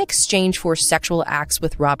 So in exchange for sexual acts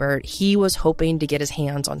with Robert, he was hoping to get his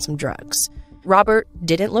hands on some drugs. Robert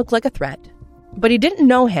didn't look like a threat, but he didn't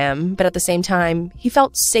know him, but at the same time, he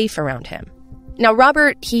felt safe around him. Now,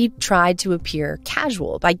 Robert, he tried to appear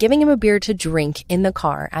casual by giving him a beer to drink in the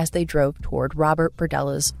car as they drove toward Robert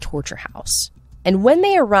Berdella's torture house. And when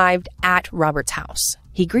they arrived at Robert's house,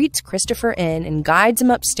 he greets Christopher in and guides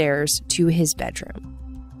him upstairs to his bedroom.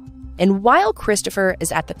 And while Christopher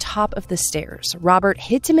is at the top of the stairs, Robert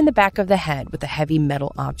hits him in the back of the head with a heavy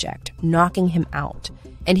metal object, knocking him out.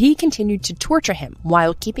 And he continued to torture him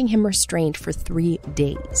while keeping him restrained for 3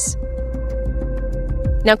 days.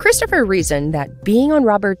 Now, Christopher reasoned that being on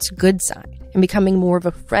Robert's good side and becoming more of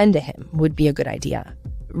a friend to him would be a good idea.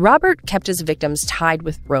 Robert kept his victims tied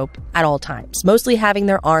with rope at all times, mostly having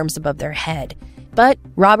their arms above their head. But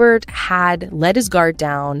Robert had let his guard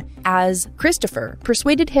down as Christopher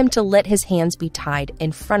persuaded him to let his hands be tied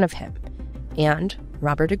in front of him. And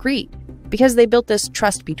Robert agreed, because they built this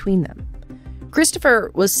trust between them.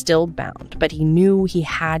 Christopher was still bound, but he knew he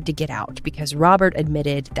had to get out because Robert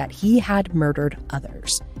admitted that he had murdered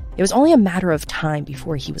others. It was only a matter of time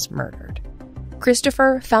before he was murdered.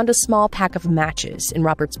 Christopher found a small pack of matches in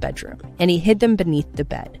Robert's bedroom, and he hid them beneath the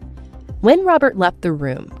bed. When Robert left the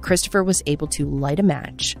room, Christopher was able to light a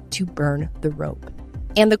match to burn the rope.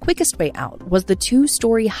 And the quickest way out was the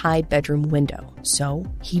 2-story high bedroom window, so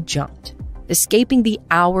he jumped, escaping the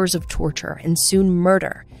hours of torture and soon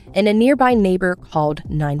murder, and a nearby neighbor called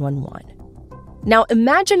 911. Now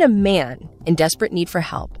imagine a man in desperate need for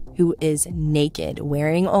help who is naked,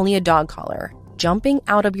 wearing only a dog collar, jumping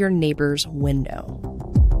out of your neighbor's window.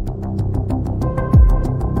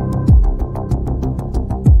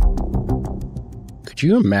 Could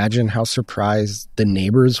you imagine how surprised the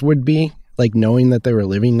neighbors would be, like knowing that they were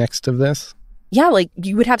living next to this? Yeah, like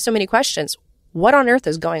you would have so many questions. What on earth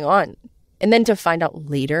is going on? And then to find out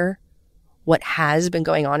later what has been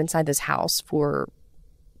going on inside this house for,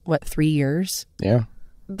 3 years? Yeah.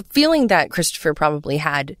 The feeling that Christopher probably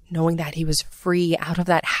had, knowing that he was free out of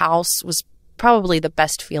that house, was probably the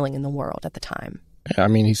best feeling in the world at the time. Yeah, I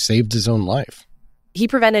mean, he saved his own life. He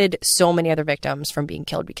prevented so many other victims from being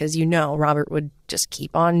killed because, Robert would just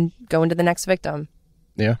keep on going to the next victim.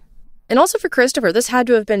 Yeah. And also for Christopher, this had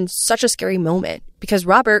to have been such a scary moment because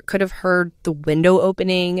Robert could have heard the window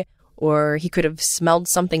opening, or he could have smelled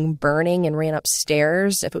something burning and ran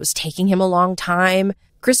upstairs if it was taking him a long time.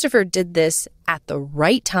 Christopher did this at the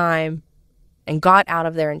right time and got out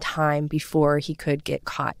of there in time before he could get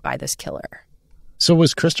caught by this killer. So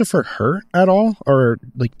was Christopher hurt at all? Or,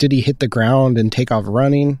 did he hit the ground and take off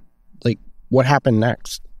running? What happened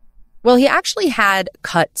next? Well, he actually had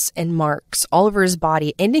cuts and marks all over his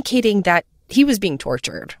body, indicating that he was being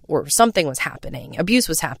tortured or something was happening. Abuse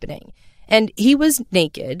was happening. And he was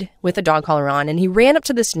naked with a dog collar on, and he ran up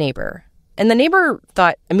to this neighbor. And the neighbor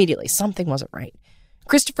thought immediately something wasn't right.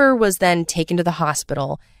 Christopher was then taken to the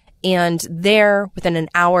hospital, and there, within an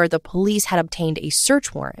hour, the police had obtained a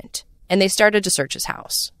search warrant, and they started to search his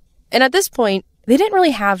house. And at this point, they didn't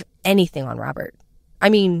really have anything on Robert. I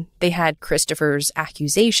mean, they had Christopher's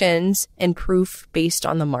accusations and proof based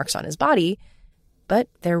on the marks on his body, but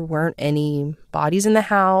there weren't any bodies in the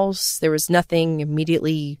house. There was nothing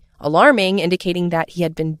immediately alarming, indicating that he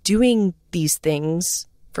had been doing these things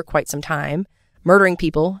for quite some time, murdering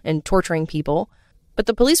people and torturing people. But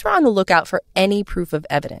the police were on the lookout for any proof of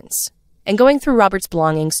evidence, and going through Robert's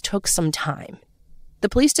belongings took some time. The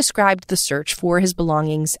police described the search for his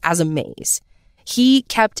belongings as a maze. He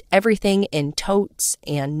kept everything in totes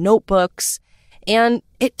and notebooks, and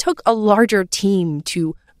it took a larger team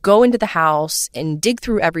to go into the house and dig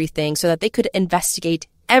through everything so that they could investigate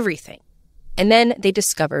everything. And then they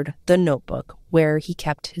discovered the notebook where he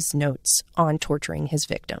kept his notes on torturing his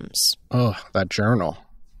victims. Oh, that journal.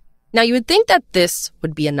 Now, you would think that this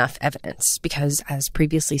would be enough evidence because, as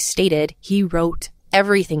previously stated, he wrote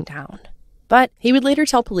everything down. But he would later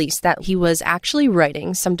tell police that he was actually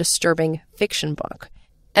writing some disturbing fiction book.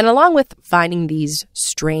 And along with finding these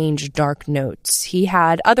strange, dark notes, he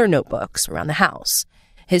had other notebooks around the house.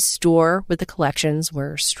 His store with the collections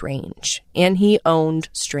were strange, and he owned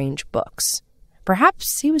strange books.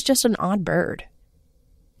 Perhaps he was just an odd bird.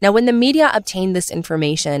 Now, when the media obtained this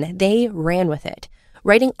information, they ran with it,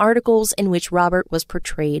 writing articles in which Robert was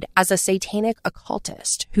portrayed as a satanic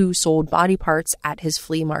occultist who sold body parts at his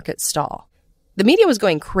flea market stall. The media was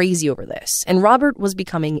going crazy over this, and Robert was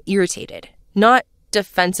becoming irritated, not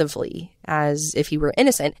defensively, as if he were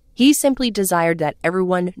innocent. He simply desired that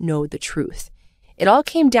everyone know the truth. It all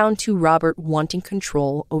came down to Robert wanting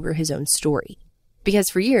control over his own story, because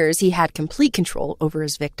for years he had complete control over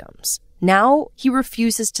his victims. Now he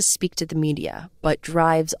refuses to speak to the media, but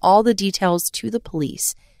drives all the details to the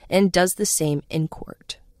police and does the same in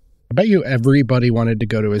court. I bet you everybody wanted to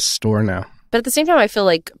go to his store now. But at the same time, I feel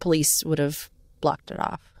like police would have blocked it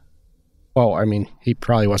off. Well, I mean, he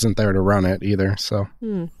probably wasn't there to run it either, so.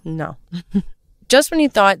 No. Just when you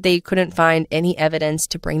thought they couldn't find any evidence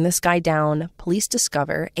to bring this guy down, police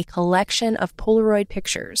discover a collection of Polaroid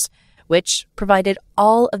pictures, which provided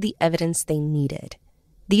all of the evidence they needed.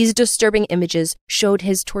 These disturbing images showed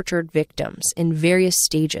his tortured victims in various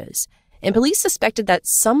stages, and police suspected that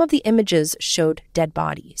some of the images showed dead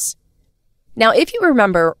bodies. Now, if you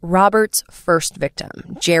remember Robert's first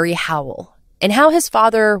victim, Jerry Howell, and how his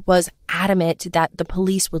father was adamant that the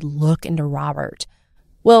police would look into Robert,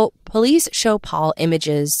 well, police show Paul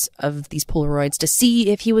images of these Polaroids to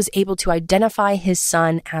see if he was able to identify his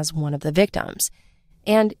son as one of the victims.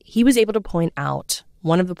 And he was able to point out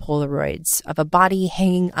one of the Polaroids of a body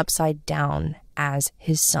hanging upside down as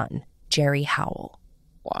his son, Jerry Howell.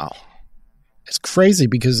 Wow. It's crazy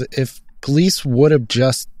because if police would have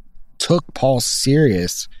just took Paul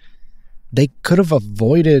serious, they could have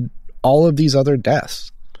avoided all of these other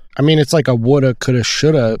deaths. I mean, it's like a woulda, coulda,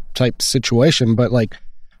 shoulda type situation, but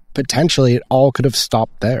potentially it all could have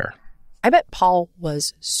stopped there. I bet Paul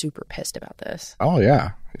was super pissed about this. Oh,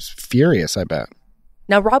 yeah. He's furious, I bet.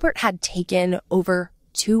 Now, Robert had taken over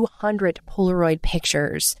 200 Polaroid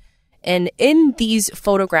pictures, and in these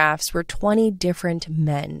photographs were 20 different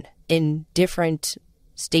men in different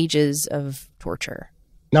stages of torture.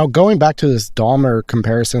 Now, going back to this Dahmer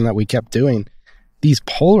comparison that we kept doing, these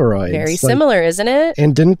Polaroids. Very similar, isn't it?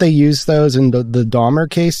 And didn't they use those in the Dahmer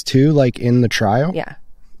case too, like in the trial? Yeah.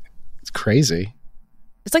 It's crazy.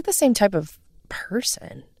 It's like the same type of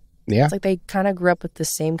person. Yeah. It's like they kind of grew up with the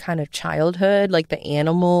same kind of childhood, like the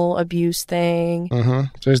animal abuse thing. Mm-hmm.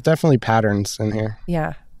 So there's definitely patterns in here.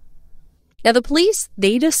 Yeah. Now, the police,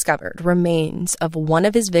 they discovered remains of one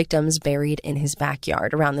of his victims buried in his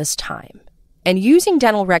backyard around this time. And using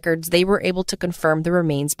dental records, they were able to confirm the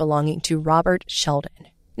remains belonging to Robert Sheldon.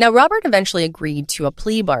 Now, Robert eventually agreed to a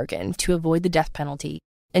plea bargain to avoid the death penalty.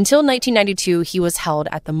 Until 1992, he was held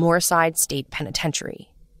at the Moorside State Penitentiary.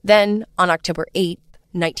 Then, on October 8th,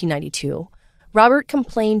 1992, Robert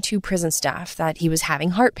complained to prison staff that he was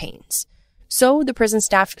having heart pains. So the prison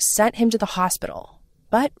staff sent him to the hospital.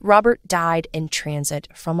 But Robert died in transit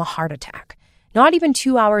from a heart attack, not even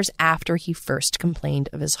 2 hours after he first complained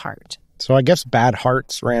of his heart. So I guess bad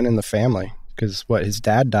hearts ran in the family because his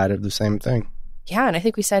dad died of the same thing. Yeah, and I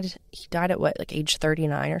think we said he died at like age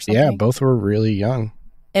 39 or something? Yeah, both were really young.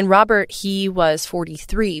 And Robert, he was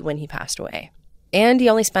 43 when he passed away. And he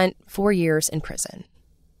only spent 4 years in prison.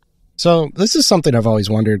 So this is something I've always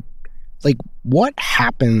wondered. Like, what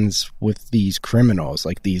happens with these criminals,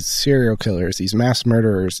 like these serial killers, these mass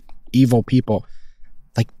murderers, evil people?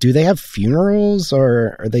 Like, do they have funerals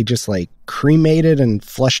or are they just like cremated and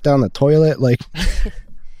flushed down the toilet? Like,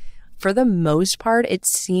 for the most part, it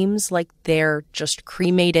seems like they're just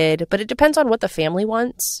cremated, but it depends on what the family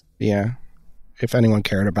wants. Yeah, if anyone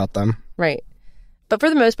cared about them. Right. But for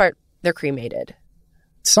the most part, they're cremated.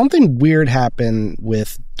 Something weird happened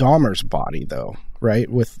with Dahmer's body, though, right?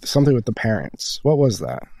 With something with the parents. What was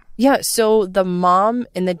that? Yeah, so the mom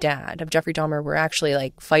and the dad of Jeffrey Dahmer were actually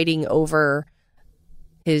like fighting over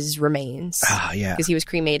his remains. Ah, yeah. Because he was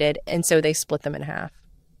cremated, and so they split them in half.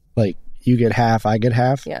 Like, you get half, I get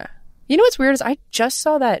half? Yeah. You know what's weird is I just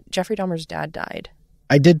saw that Jeffrey Dahmer's dad died.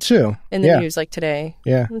 I did too. In the news, like today.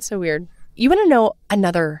 Yeah. That's so weird. You want to know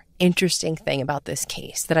another interesting thing about this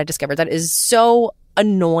case that I discovered that is so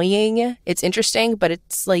annoying? It's interesting, but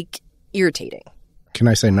it's like irritating. Can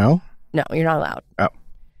I say no? No, you're not allowed. Oh.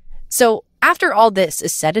 So after all this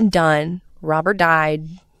is said and done, Robert died,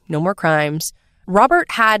 no more crimes.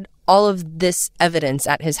 Robert had all of this evidence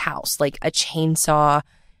at his house, like a chainsaw,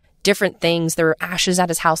 different things. There were ashes at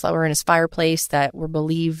his house that were in his fireplace that were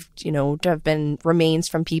believed, to have been remains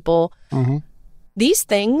from people. Mm-hmm. These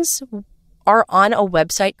things are on a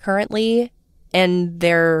website currently, and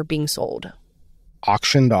they're being sold.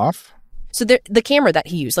 Auctioned off? So the camera that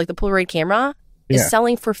he used, like the Polaroid camera, is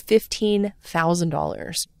selling for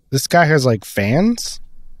 $15,000. This guy has like fans?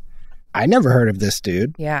 I never heard of this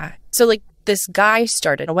dude. Yeah. So like this guy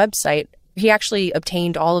started a website. He actually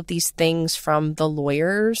obtained all of these things from the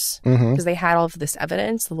lawyers because they had all of this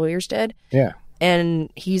evidence. The lawyers did. Yeah.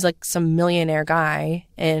 And he's like some millionaire guy,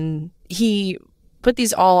 and he put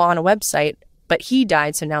these all on a website, but he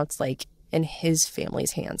died. So now it's like in his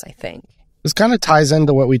family's hands, I think. This kind of ties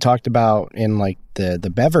into what we talked about in like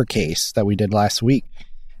the Bever case that we did last week.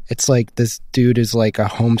 It's like this dude is like a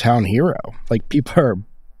hometown hero. Like people are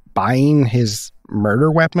buying his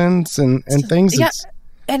murder weapons and things. Yeah.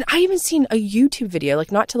 And I even seen a YouTube video,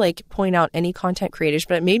 like not to like point out any content creators,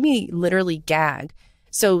 but it made me literally gag.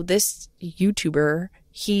 So this YouTuber,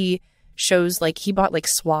 he shows like he bought like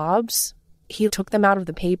swabs. He took them out of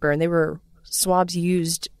the paper and they were swabs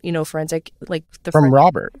used, forensic, like from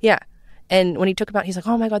Robert. Yeah. And when he took them out, he's like,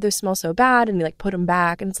 oh my God, those smell so bad. And he like put them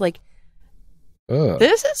back. And it's like, ugh.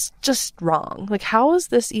 This is just wrong. Like, how is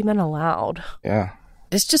this even allowed? Yeah.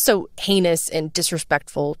 It's just so heinous and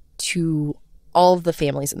disrespectful to all of the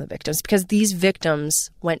families and the victims, because these victims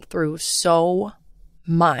went through so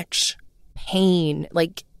much pain.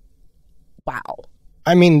 Like, wow.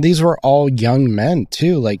 I mean, these were all young men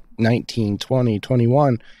too, like 19, 20,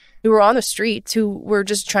 21. Who were on the streets, who were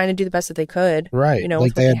just trying to do the best that they could. Right.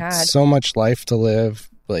 Like they had so much life to live.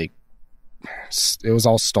 Like it was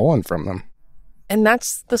all stolen from them. And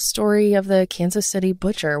that's the story of the Kansas City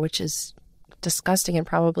butcher, which is disgusting and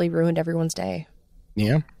probably ruined everyone's day.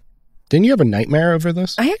 Yeah. Didn't you have a nightmare over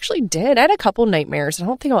this? I actually did. I had a couple nightmares. I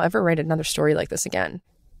don't think I'll ever write another story like this again.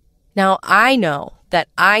 Now, I know that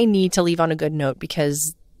I need to leave on a good note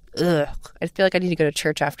because, I feel like I need to go to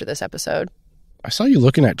church after this episode. I saw you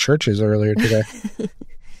looking at churches earlier today.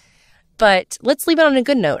 But let's leave it on a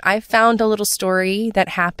good note. I found a little story that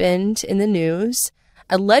happened in the news.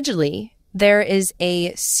 Allegedly, there is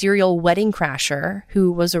a serial wedding crasher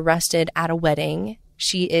who was arrested at a wedding.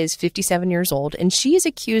 She is 57 years old, and she is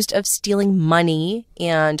accused of stealing money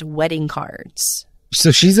and wedding cards.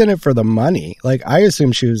 So she's in it for the money. Like, I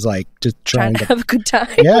assume she was like just trying to have a good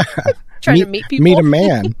time. Yeah. Trying to meet people. Meet a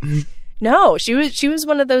man. No, she was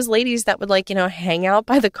one of those ladies that would like, hang out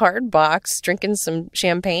by the card box, drinking some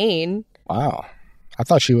champagne. Wow. I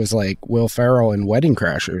thought she was like Will Ferrell in Wedding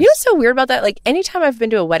Crashers. You know what's so weird about that? Like, anytime I've been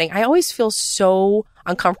to a wedding, I always feel so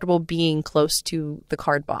uncomfortable being close to the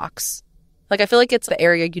card box. Like, I feel like it's the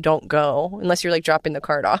area you don't go unless you're like dropping the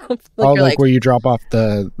card off. Like where you drop off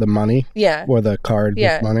the money? Yeah. Or the card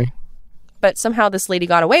with money? But somehow this lady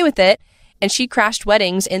got away with it, and she crashed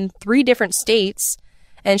weddings in 3 different states.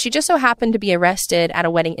 And she just so happened to be arrested at a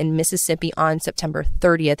wedding in Mississippi on September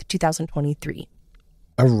 30th, 2023.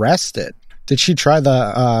 Arrested? Did she try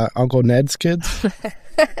the Uncle Ned's kids?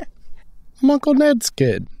 I'm Uncle Ned's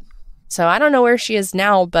kid. So I don't know where she is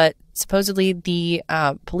now, but supposedly the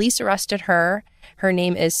police arrested her. Her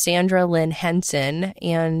name is Sandra Lynn Henson,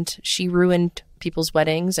 and she ruined people's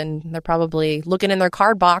weddings, and they're probably looking in their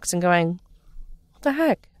card box and going, what the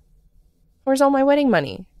heck? Where's all my wedding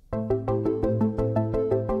money?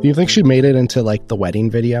 Do you think she made it into like the wedding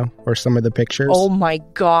video or some of the pictures? Oh my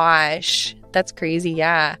gosh. That's crazy.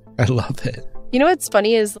 Yeah. I love it. You know what's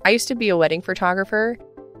funny is I used to be a wedding photographer,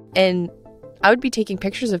 and I would be taking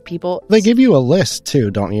pictures of people. They give you a list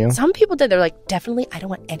too, don't you? Some people did. They're like, definitely, I don't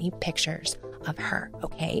want any pictures of her.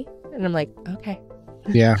 Okay. And I'm like, okay.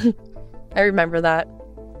 Yeah. I remember that.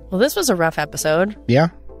 Well, this was a rough episode. Yeah.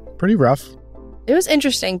 Pretty rough. It was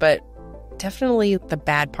interesting, but definitely the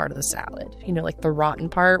bad part of the salad. Like the rotten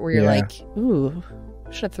part where you're like, ooh,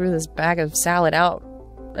 I should have threw this bag of salad out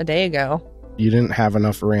a day ago. You didn't have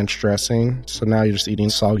enough ranch dressing, so now you're just eating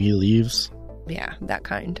soggy leaves. Yeah, that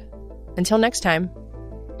kind. Until next time.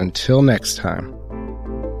 Until next time.